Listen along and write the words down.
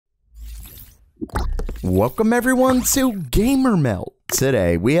Welcome everyone to Gamer Melt.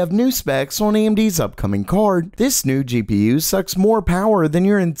 Today we have new specs on AMD's upcoming card. This new GPU sucks more power than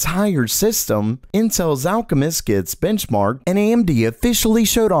your entire system. Intel's Alchemist gets benchmarked, and AMD officially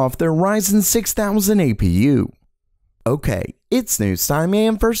showed off their Ryzen 6000 APU. Okay, it's news time,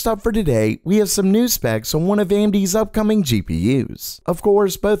 and first up for today, we have some new specs on one of AMD's upcoming GPUs. Of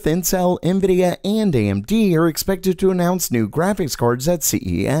course, both Intel, Nvidia, and AMD are expected to announce new graphics cards at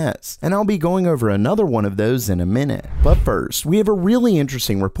CES, and I'll be going over another one of those in a minute. But first, we have a really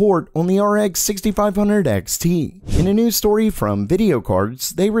interesting report on the RX 6500 XT. In a news story from Video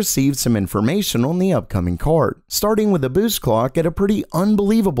Cards, they received some information on the upcoming card, starting with a boost clock at a pretty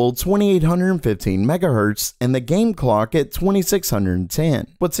unbelievable 2815 MHz and the game clock at 2610.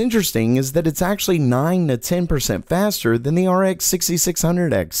 What's interesting is that it's actually 9 to 10% faster than the RX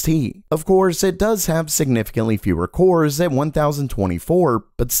 6600 XT. Of course, it does have significantly fewer cores at 1024,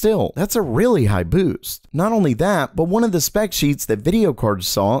 but still, that's a really high boost. Not only that, but one of the spec sheets that Video Cards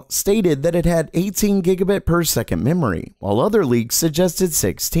saw stated that it had 18 gigabit per second memory, while other leaks suggested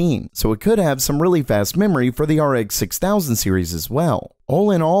 16, so it could have some really fast memory for the RX 6000 series as well.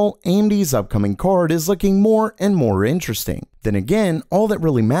 All in all, AMD's upcoming card is looking more and more interesting. Then again, all that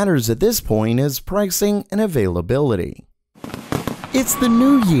really matters at this point is pricing and availability. It's the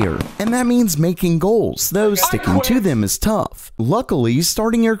new year, and that means making goals, though sticking to them is tough. Luckily,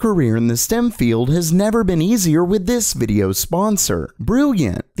 starting your career in the STEM field has never been easier with this video sponsor,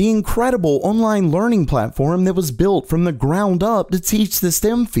 Brilliant, the incredible online learning platform that was built from the ground up to teach the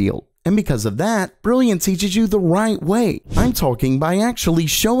STEM field. And because of that, Brilliant teaches you the right way. I'm talking by actually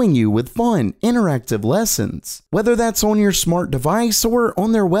showing you with fun, interactive lessons. Whether that's on your smart device or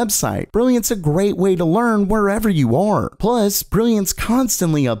on their website, Brilliant's a great way to learn wherever you are. Plus, Brilliant's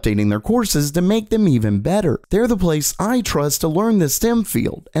constantly updating their courses to make them even better. They're the place I trust to learn the STEM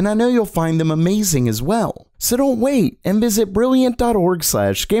field, and I know you'll find them amazing as well. So don't wait and visit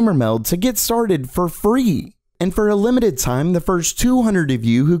brilliant.org/gamermeld to get started for free. And for a limited time, the first 200 of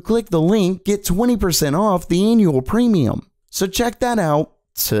you who click the link get 20% off the annual premium. So check that out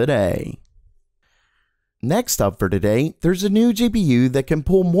today. Next up for today, there's a new GPU that can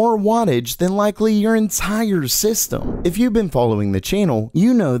pull more wattage than likely your entire system. If you've been following the channel,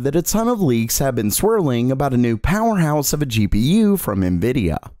 you know that a ton of leaks have been swirling about a new powerhouse of a GPU from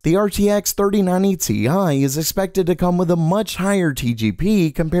Nvidia. The RTX 3090 Ti is expected to come with a much higher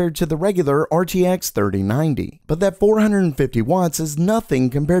TGP compared to the regular RTX 3090, but that 450 watts is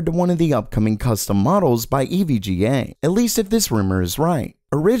nothing compared to one of the upcoming custom models by EVGA, at least if this rumor is right.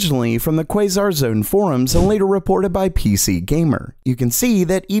 Originally from the Quasar Zone forums and later reported by PC Gamer, you can see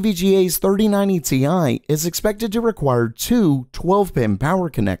that EVGA's 3090 Ti is expected to require two 12-pin power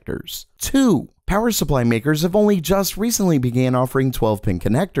connectors. Power supply makers have only just recently began offering 12-pin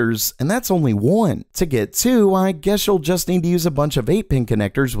connectors, and that's only one. To get two, I guess you'll just need to use a bunch of 8-pin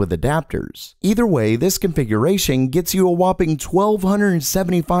connectors with adapters. Either way, this configuration gets you a whopping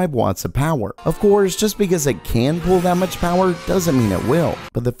 1275 watts of power. Of course, just because it can pull that much power doesn't mean it will,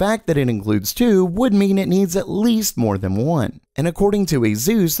 but the fact that it includes two would mean it needs at least more than one. And according to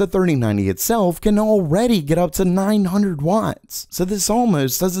ASUS, the 3090 itself can already get up to 900 watts, so this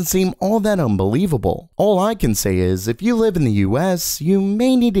almost doesn't seem all that unbelievable. All I can say is, if you live in the US, you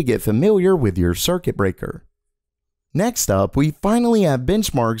may need to get familiar with your circuit breaker. Next up, we finally have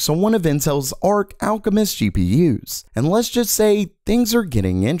benchmarks on one of Intel's Alchemist GPUs, and let's just say things are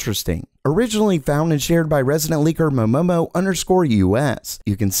getting interesting. Originally found and shared by resident leaker Momomo_US,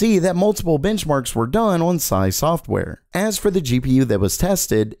 you can see that multiple benchmarks were done on Psy software. As for the GPU that was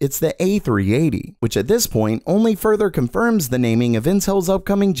tested, it's the A380, which at this point only further confirms the naming of Intel's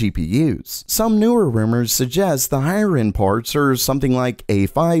upcoming GPUs. Some newer rumors suggest the higher end parts are something like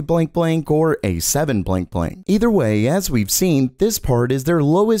A5 blank blank or A7 blank blank. Either way, as we've seen, this part is their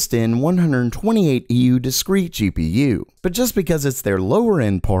lowest end 128 EU discrete GPU. But just because it's their lower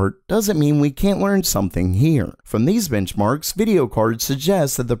end part doesn't mean we can't learn something here. From these benchmarks, Video Cards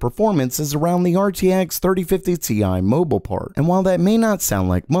suggest that the performance is around the RTX 3050 Ti mobile part, and while that may not sound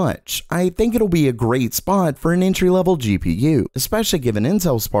like much, I think it'll be a great spot for an entry-level GPU, especially given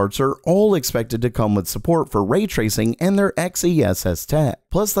Intel's parts are all expected to come with support for ray tracing and their XeSS tech.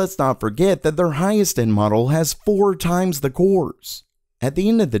 Plus, let's not forget that their highest end model has 4 times the cores. At the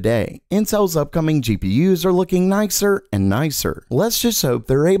end of the day, Intel's upcoming GPUs are looking nicer and nicer. Let's just hope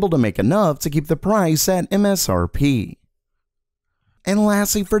they're able to make enough to keep the price at MSRP. And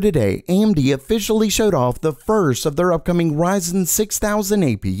lastly for today, AMD officially showed off the first of their upcoming Ryzen 6000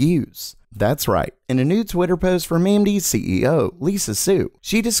 APUs. That's right, In a new Twitter post from AMD's CEO, Lisa Su,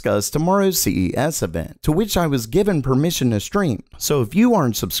 she discussed tomorrow's CES event, to which I was given permission to stream. So if you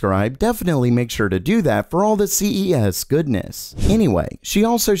aren't subscribed, definitely make sure to do that for all the CES goodness. Anyway, she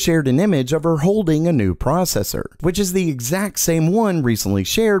also shared an image of her holding a new processor, which is the exact same one recently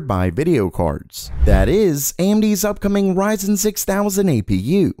shared by video cards. That is, AMD's upcoming Ryzen 6000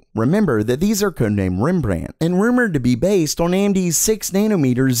 APU. Remember that these are codenamed Rembrandt, and rumored to be based on AMD's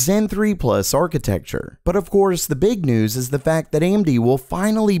 6nm Zen 3 Plus architecture. But of course, the big news is the fact that AMD will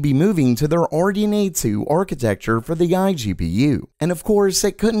finally be moving to their RDNA 2 architecture for the iGPU. And of course,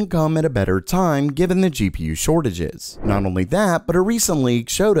 it couldn't come at a better time given the GPU shortages. Not only that, but a recent leak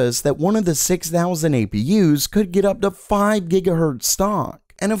showed us that one of the 6000 APUs could get up to 5 GHz stock.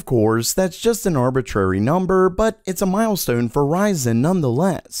 And of course, that's just an arbitrary number, but it's a milestone for Ryzen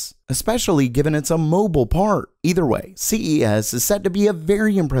nonetheless, especially given it's a mobile part. Either way, CES is set to be a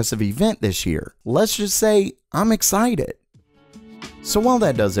very impressive event this year. Let's just say, I'm excited. So while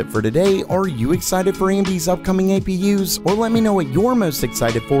that does it for today, are you excited for AMD's upcoming APUs? Or let me know what you're most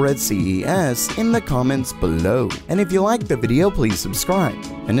excited for at CES in the comments below. And if you liked the video, please subscribe.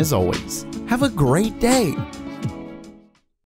 And as always, have a great day!